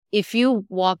if you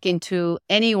walk into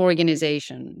any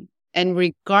organization and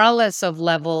regardless of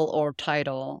level or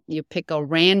title, you pick a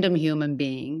random human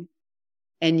being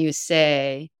and you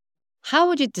say, how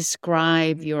would you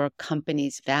describe your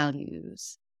company's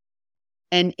values?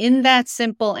 And in that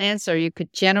simple answer, you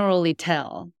could generally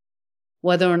tell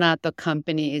whether or not the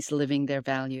company is living their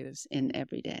values in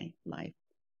everyday life,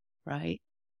 right?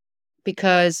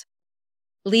 Because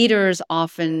leaders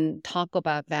often talk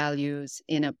about values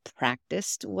in a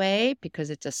practiced way because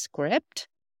it's a script,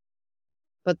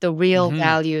 but the real Mm-hmm.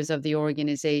 values of the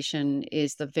organization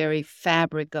is the very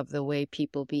fabric of the way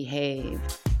people behave.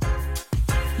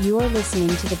 You are listening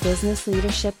to the Business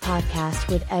Leadership Podcast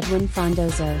with Edwin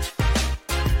Frondozo.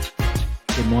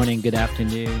 Good morning, good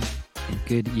afternoon, and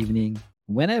good evening,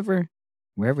 wherever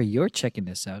you're checking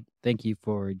this out. Thank you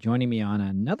for joining me on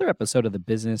another episode of the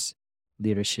Business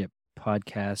Leadership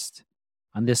Podcast.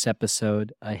 On this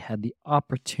episode, I had the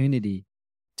opportunity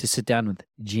to sit down with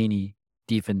Jeannie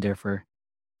Diefenderfer.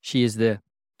 She is the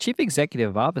Chief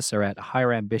Executive Officer at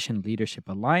Higher Ambition Leadership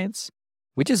Alliance,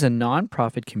 which is a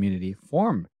nonprofit community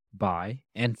formed by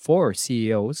and for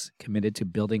CEOs committed to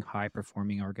building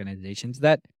high-performing organizations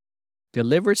that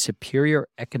deliver superior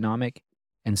economic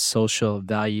and social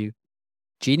value.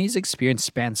 Jeannie's experience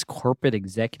spans corporate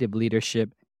executive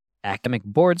leadership, academic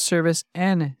board service,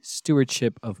 and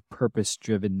stewardship of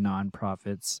purpose-driven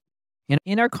nonprofits.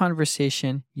 In our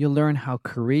conversation, you'll learn how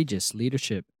courageous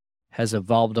leadership has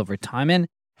evolved over time and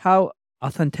how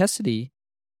authenticity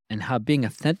and how being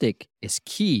authentic is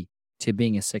key to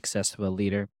being a successful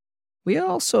leader. We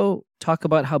also talk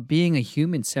about how being a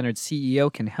human-centered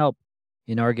CEO can help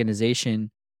an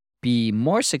organization be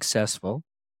more successful,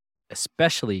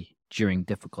 especially during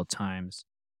difficult times.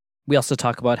 We also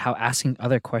talk about how asking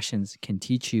other questions can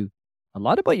teach you a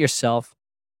lot about yourself,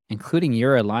 including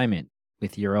your alignment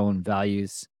with your own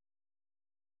values.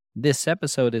 This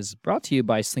episode is brought to you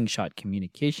by Slingshot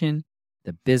Communication,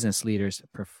 the business leader's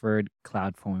preferred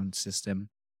cloud phone system.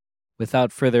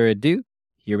 Without further ado,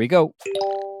 here we go.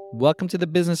 Welcome to the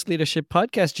Business Leadership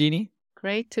Podcast, Jeannie.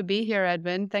 Great to be here,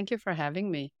 Edwin. Thank you for having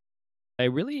me. I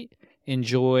really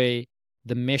enjoy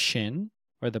the mission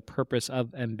or the purpose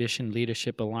of Ambition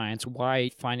Leadership Alliance. Why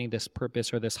finding this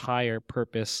purpose or this higher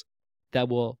purpose that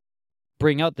will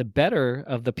bring out the better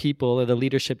of the people or the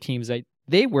leadership teams that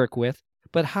they work with.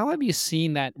 But how have you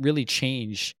seen that really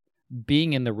change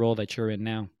being in the role that you're in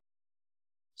now?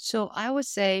 So I would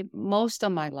say most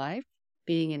of my life,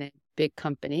 being in a big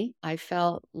company, I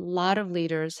felt a lot of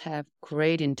leaders have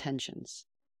great intentions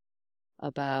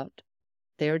about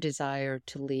their desire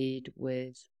to lead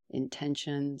with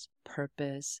intentions,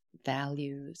 purpose,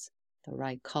 values, the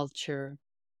right culture,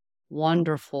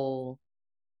 wonderful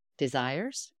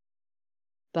desires,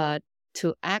 but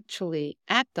to actually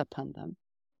act upon them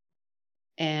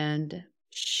and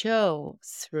show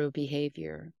through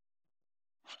behavior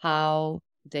how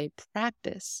they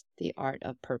practice the art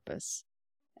of purpose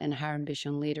and higher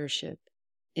ambition leadership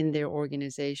in their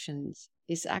organizations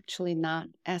is actually not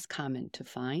as common to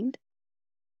find.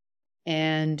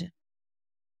 And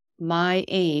my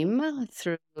aim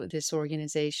through this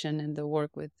organization and the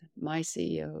work with my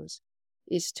CEOs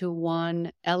is to,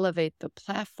 one, elevate the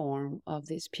platform of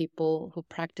these people who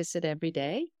practice it every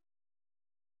day,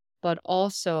 but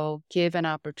also give an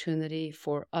opportunity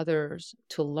for others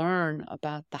to learn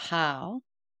about the how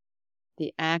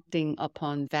the acting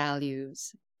upon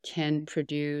values can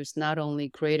produce not only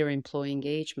greater employee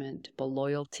engagement, but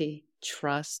loyalty,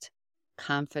 trust,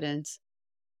 confidence.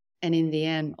 And in the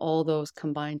end, all those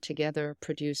combined together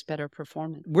produce better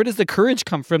performance. Where does the courage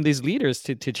come from these leaders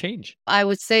to change? I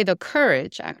would say the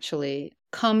courage actually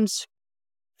comes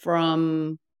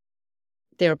from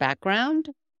their background.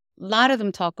 A lot of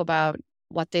them talk about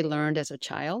what they learned as a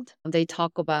child. They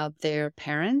talk about their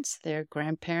parents, their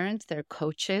grandparents, their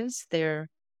coaches, their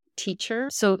teacher.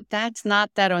 So that's not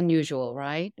that unusual,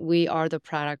 right? We are the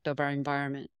product of our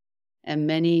environment. And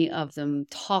many of them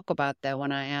talk about that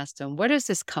when I ask them, where does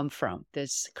this come from?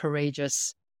 This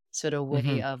courageous sort of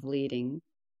way of leading.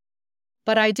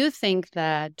 But I do think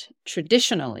that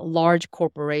traditionally, large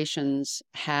corporations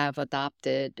have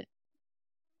adopted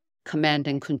command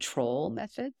and control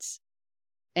methods.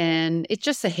 And it's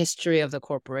just a history of the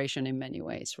corporation in many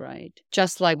ways, right?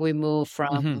 Just like we move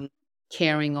from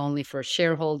caring only for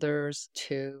shareholders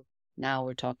to now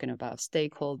we're talking about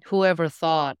stakeholders. Whoever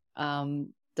thought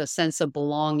the sense of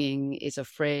belonging is a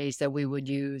phrase that we would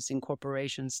use in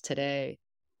corporations today.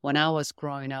 When I was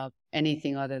growing up,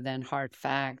 anything other than hard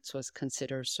facts was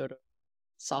considered sort of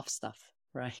soft stuff,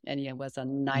 right? And it was a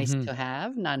nice to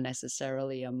have, not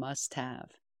necessarily a must have.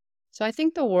 So I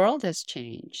think the world has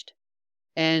changed.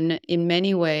 And in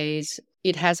many ways,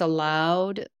 it has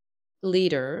allowed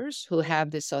leaders who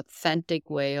have this authentic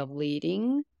way of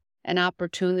leading an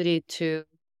opportunity to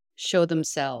show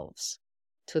themselves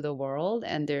to the world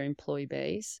and their employee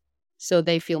base. So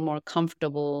they feel more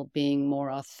comfortable being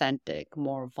more authentic,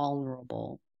 more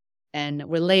vulnerable, and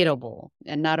relatable,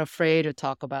 and not afraid to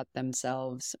talk about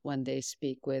themselves when they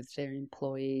speak with their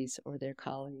employees or their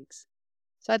colleagues.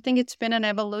 So I think it's been an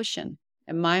evolution.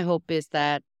 And my hope is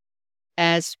that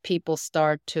as people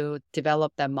start to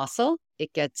develop that muscle,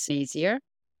 it gets easier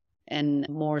and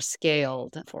more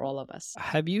scaled for all of us.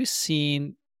 Have you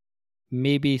seen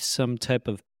maybe some type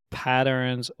of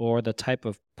patterns or the type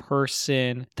of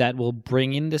person that will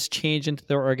bring in this change into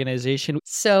their organization?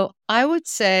 So I would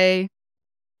say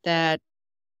that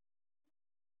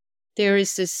there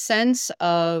is this sense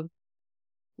of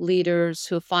leaders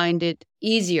who find it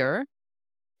easier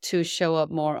to show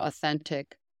up more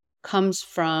authentic comes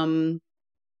from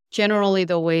generally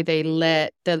the way they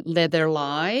led their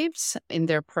lives in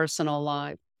their personal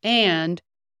life and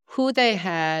who they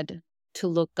had to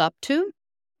look up to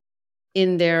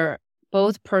in their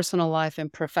both personal life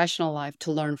and professional life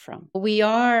to learn from. We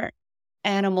are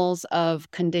animals of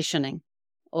conditioning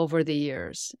over the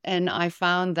years, and I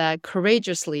found that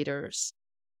courageous leaders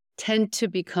tend to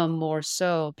become more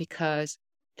so because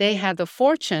they have the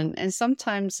fortune, and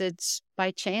sometimes it's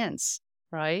by chance,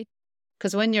 right?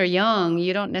 Because when you're young,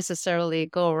 you don't necessarily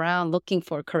go around looking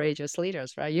for courageous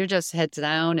leaders, right? You're just heads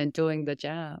down and doing the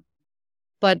job.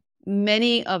 But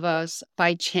many of us,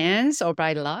 by chance or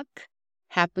by luck,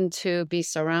 happen to be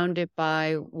surrounded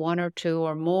by one or two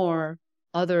or more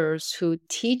others who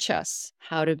teach us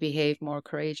how to behave more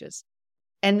courageous.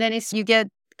 And then you get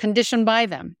conditioned by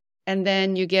them. And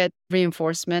then you get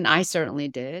reinforcement. I certainly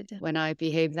did when I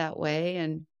behaved that way.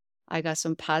 And I got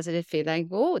some positive feedback.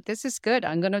 Oh, this is good.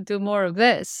 I'm going to do more of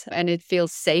this. And it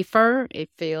feels safer. It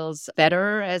feels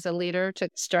better as a leader to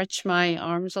stretch my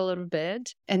arms a little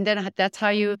bit. And then that's how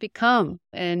you become.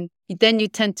 And then you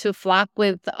tend to flock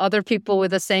with other people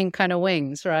with the same kind of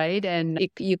wings, right? And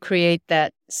you create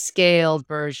that scaled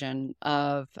version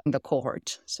of the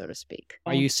cohort, so to speak.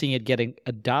 Are you seeing it getting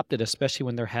adopted, especially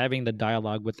when they're having the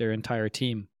dialogue with their entire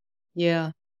team?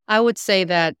 Yeah. I would say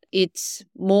that it's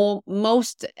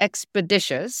most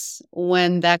expeditious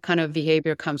when that kind of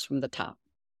behavior comes from the top,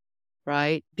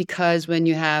 right? Because when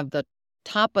you have the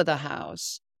top of the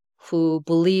house who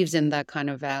believes in that kind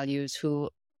of values, who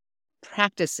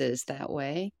practices that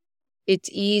way, it's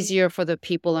easier for the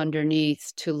people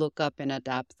underneath to look up and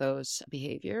adopt those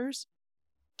behaviors.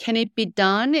 Can it be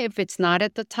done if it's not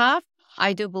at the top?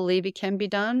 I do believe it can be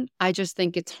done. I just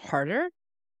think it's harder.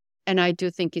 And I do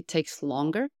think it takes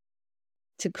longer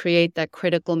to create that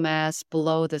critical mass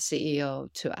below the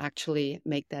CEO to actually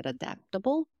make that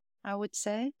adaptable, I would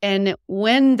say. And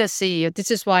when the CEO,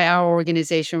 this is why our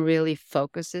organization really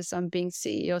focuses on being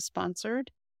CEO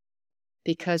sponsored,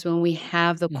 because when we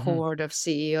have the cohort of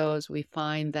CEOs, we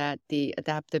find that the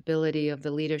adaptability of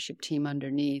the leadership team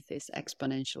underneath is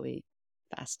exponentially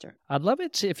faster. I'd love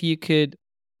it if you could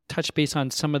touch base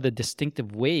on some of the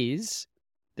distinctive ways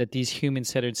that these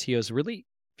human-centered CEOs really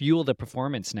fuel the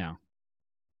performance now.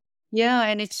 Yeah,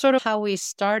 and it's sort of how we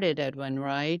started, Edwin,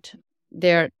 right?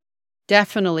 There are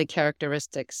definitely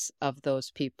characteristics of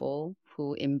those people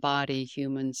who embody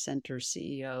human-centered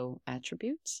CEO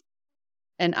attributes.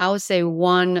 And I would say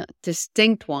one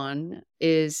distinct one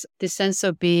is the sense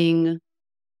of being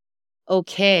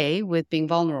okay with being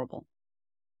vulnerable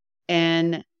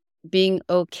and being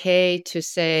okay to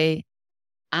say,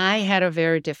 I had a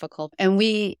very difficult, and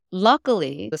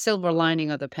luckily, the silver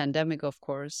lining of the pandemic, of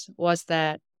course, was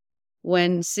that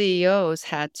when CEOs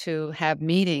had to have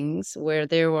meetings where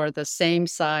there were the same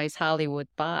size Hollywood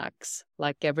box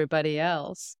like everybody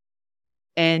else,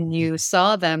 and you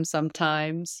saw them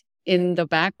sometimes in the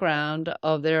background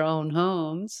of their own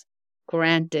homes.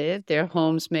 Granted, their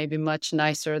homes may be much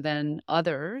nicer than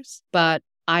others, but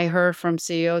I heard from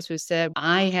CEOs who said,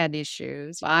 I had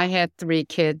issues. I had 3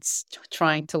 kids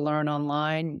trying to learn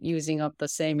online, using up the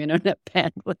same internet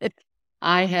bandwidth.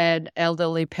 I had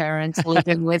elderly parents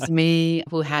living with me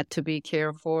who had to be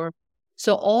cared for.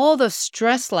 So all the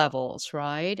stress levels,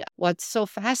 right? What's so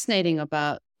fascinating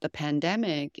about the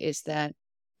pandemic is that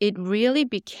it really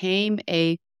became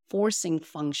a forcing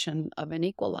function of an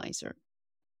equalizer.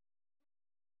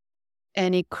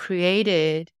 And it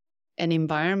created an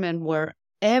environment where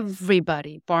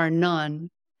everybody, bar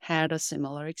none, had a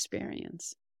similar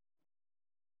experience.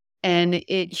 And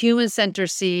human-centered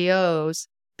CEOs,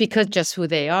 because just who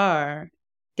they are,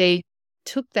 they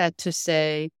took that to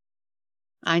say,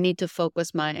 I need to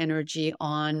focus my energy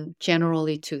on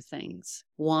generally 2 things.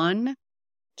 One,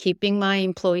 keeping my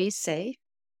employees safe,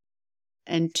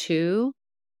 and 2,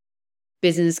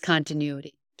 business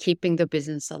continuity, keeping the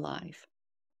business alive.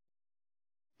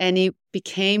 And it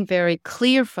became very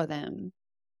clear for them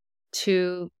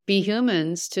to be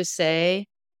humans, to say,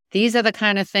 these are the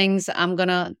kind of things I'm going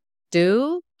to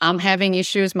do. I'm having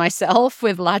issues myself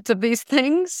with lots of these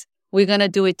things. We're going to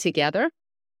do it together.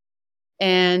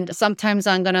 And sometimes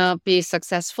I'm going to be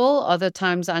successful. Other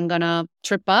times I'm going to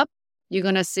trip up. You're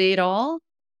going to see it all.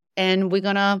 And we're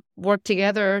going to work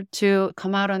together to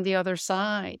come out on the other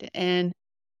side. And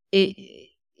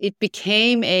it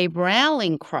became a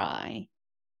rallying cry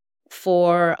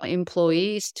for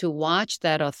employees to watch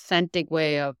that authentic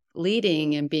way of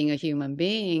leading and being a human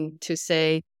being, to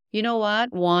say, you know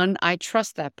what? One, I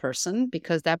trust that person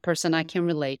because that person I can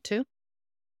relate to.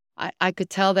 I could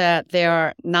tell that they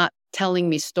are not telling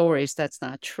me stories that's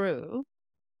not true.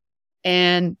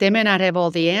 And they may not have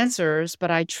all the answers,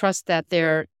 but I trust that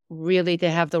they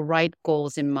have the right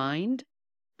goals in mind.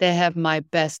 They have my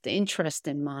best interest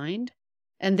in mind.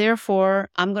 And therefore,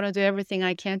 I'm going to do everything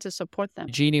I can to support them.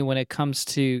 Jeannie, when it comes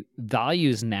to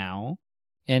values now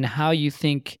and how you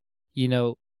think,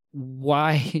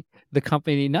 why the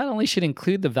company not only should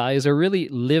include the values or really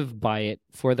live by it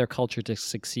for their culture to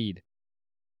succeed.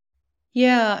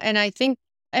 Yeah, and I think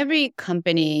every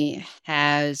company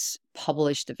has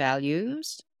published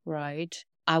values, right?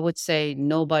 I would say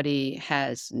nobody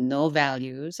has no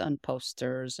values on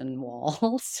posters and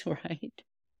walls, right?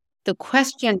 The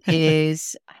question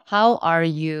is, how are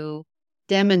you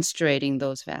demonstrating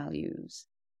those values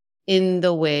in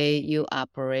the way you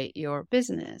operate your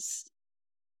business?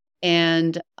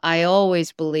 And I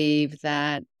always believe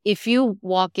that if you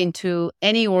walk into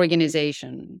any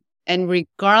organization, and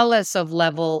regardless of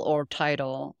level or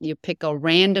title, you pick a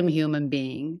random human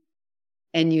being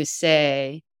and you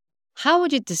say, how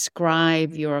would you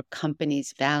describe your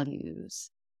company's values?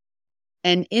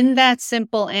 And in that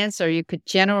simple answer, you could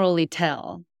generally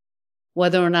tell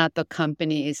whether or not the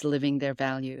company is living their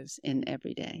values in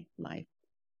everyday life,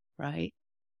 right?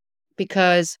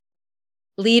 Because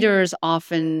leaders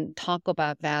often talk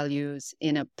about values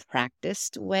in a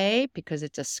practiced way because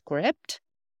it's a script.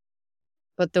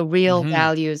 But the real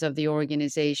values of the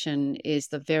organization is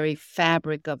the very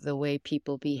fabric of the way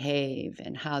people behave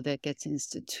and how that gets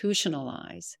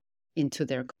institutionalized into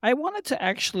their. I wanted to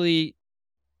actually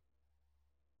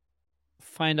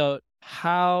find out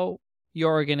how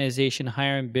your organization,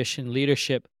 Higher Ambition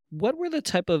Leadership, what were the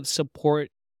type of support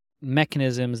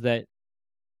mechanisms that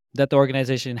the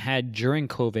organization had during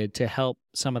COVID to help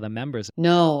some of the members?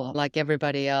 No, like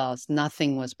everybody else,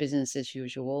 nothing was business as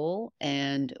usual.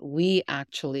 And we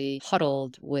actually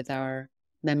huddled with our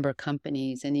member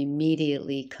companies and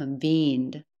immediately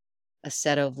convened a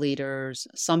set of leaders.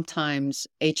 Sometimes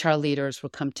HR leaders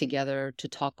would come together to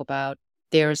talk about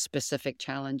their specific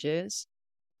challenges.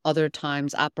 Other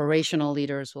times, operational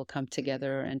leaders will come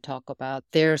together and talk about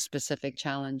their specific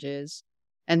challenges.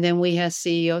 And then we have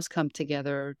CEOs come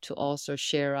together to also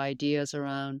share ideas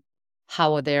around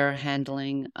how they're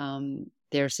handling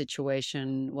their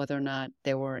situation, whether or not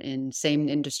they were in same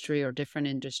industry or different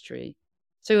industry.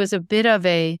 So it was a bit of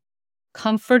a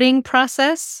comforting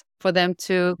process for them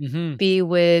to be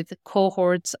with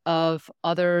cohorts of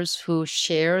others who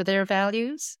share their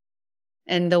values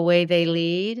and the way they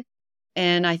lead.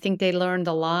 And I think they learned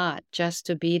a lot just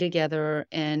to be together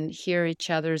and hear each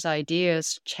other's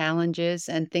ideas, challenges,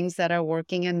 and things that are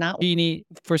working and not. Jeannie,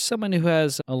 for someone who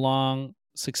has a long,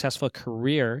 successful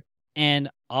career, and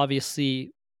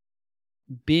obviously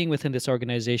being within this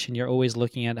organization, you're always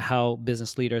looking at how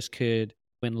business leaders could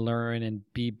learn and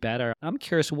be better. I'm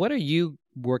curious, what are you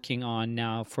working on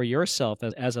now for yourself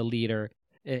as a leader,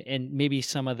 and maybe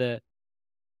some of the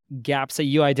gaps that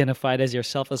you identified as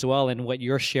yourself as well, and what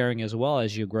you're sharing as well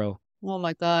as you grow? Oh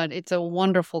my God, it's a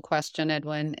wonderful question,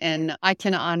 Edwin. And I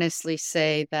can honestly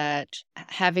say that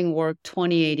having worked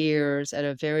 28 years at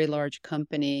a very large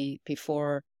company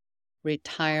before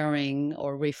retiring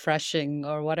or refreshing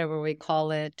or whatever we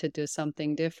call it to do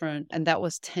something different, and that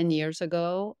was 10 years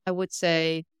ago, I would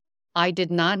say I did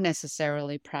not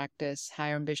necessarily practice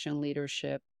higher ambition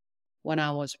leadership when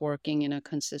I was working in a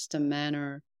consistent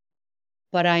manner.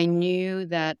 But I knew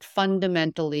that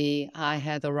fundamentally I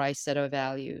had the right set of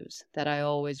values that I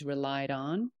always relied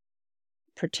on,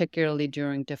 particularly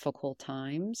during difficult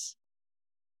times.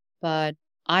 But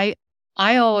I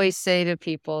always say to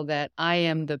people that I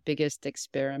am the biggest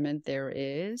experiment there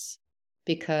is,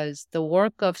 because the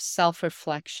work of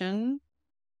self-reflection,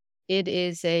 it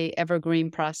is a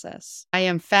evergreen process. I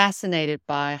am fascinated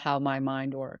by how my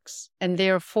mind works. And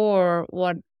therefore,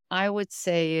 what I would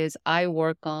say is I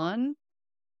work on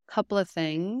couple of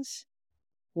things.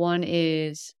 One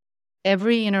is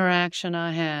every interaction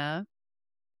I have,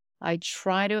 I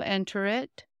try to enter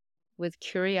it with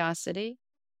curiosity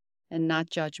and not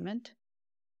judgment.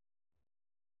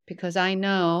 Because I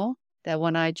know that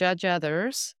when I judge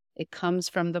others, it comes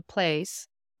from the place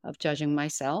of judging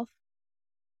myself.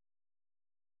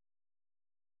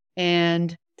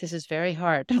 And this is very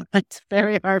hard. It's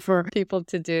very hard for people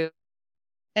to do.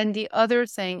 And the other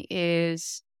thing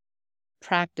is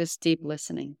practice deep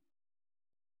listening.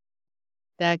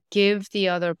 That give the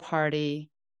other party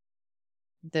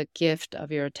the gift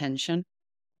of your attention,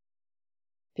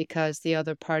 because the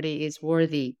other party is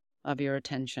worthy of your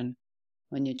attention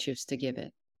when you choose to give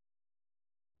it.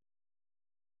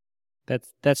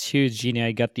 That's huge, Jeannie.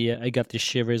 I got the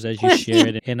shivers as you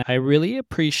shared, and I really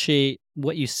appreciate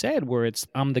what you said, where it's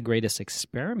I'm the greatest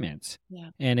experiment.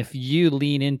 Yeah. And if you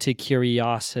lean into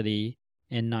curiosity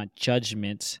and not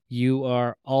judgment, you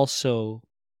are also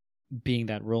being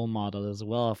that role model as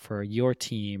well for your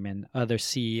team and other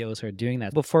CEOs who are doing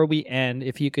that. Before we end,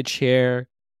 if you could share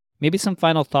maybe some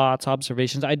final thoughts,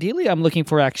 observations. Ideally, I'm looking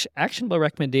for actionable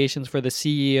recommendations for the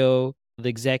CEO, the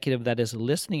executive that is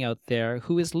listening out there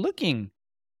who is looking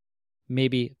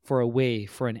maybe for a way,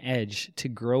 for an edge to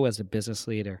grow as a business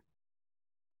leader.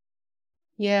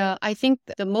 Yeah, I think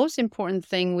the most important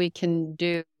thing we can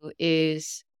do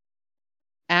is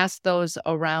ask those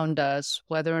around us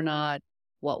whether or not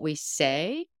what we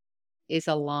say is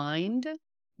aligned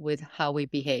with how we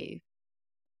behave.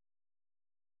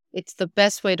 It's the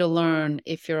best way to learn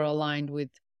if you're aligned with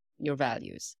your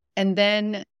values. And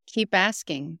then keep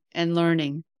asking and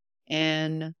learning.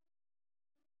 And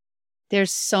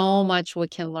there's so much we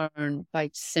can learn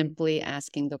by simply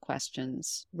asking the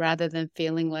questions rather than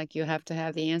feeling like you have to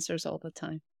have the answers all the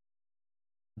time.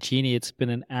 Jeannie, it's been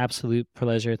an absolute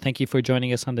pleasure. Thank you for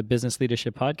joining us on the Business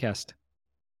Leadership Podcast.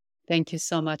 Thank you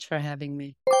so much for having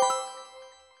me.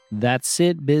 That's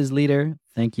it, Biz Leader.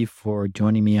 Thank you for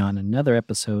joining me on another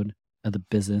episode of the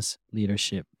Business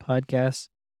Leadership Podcast.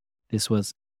 This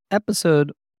was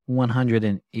episode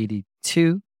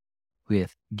 182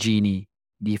 with Jeannie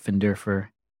Diefenderfer.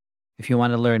 If you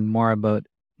want to learn more about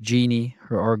Jeannie,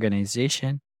 her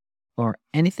organization, or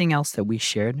anything else that we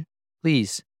shared,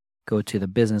 please go to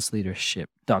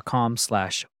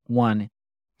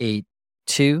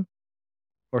thebusinessleadership.com/182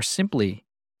 or simply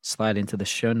slide into the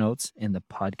show notes in the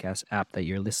podcast app that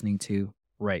you're listening to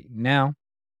right now.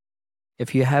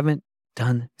 If you haven't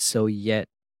done so yet,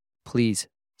 please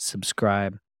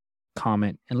subscribe,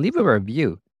 comment, and leave a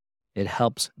review. It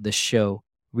helps the show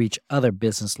reach other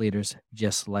business leaders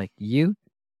just like you.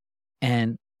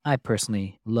 And I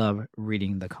personally love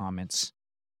reading the comments.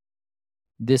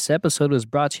 This episode was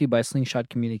brought to you by Slingshot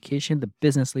Communication, the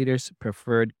business leader's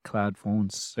preferred cloud phone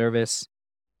service.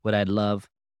 What I love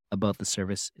about the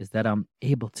service is that I'm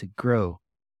able to grow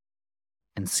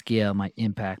and scale my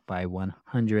impact by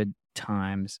 100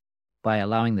 times by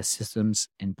allowing the systems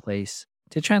in place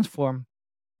to transform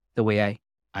the way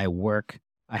I work.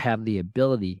 I have the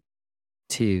ability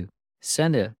to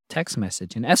send a text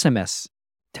message, an SMS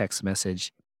text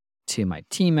message to my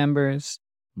team members,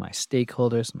 my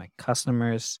stakeholders, my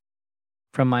customers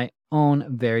from my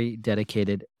own very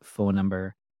dedicated phone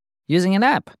number using an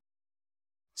app.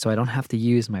 So I don't have to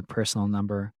use my personal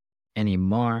number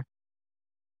anymore.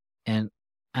 And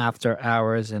after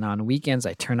hours and on weekends,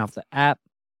 I turn off the app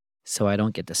so I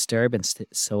don't get disturbed and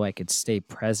so I could stay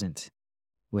present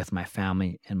with my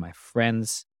family and my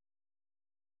friends.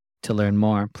 To learn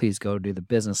more, please go to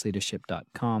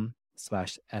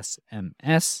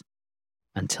thebusinessleadership.com/SMS.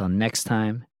 Until next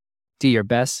time, do your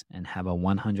best and have a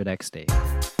 100x day.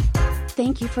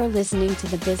 Thank you for listening to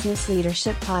the Business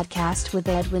Leadership Podcast with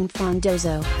Edwin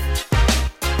Fondozo.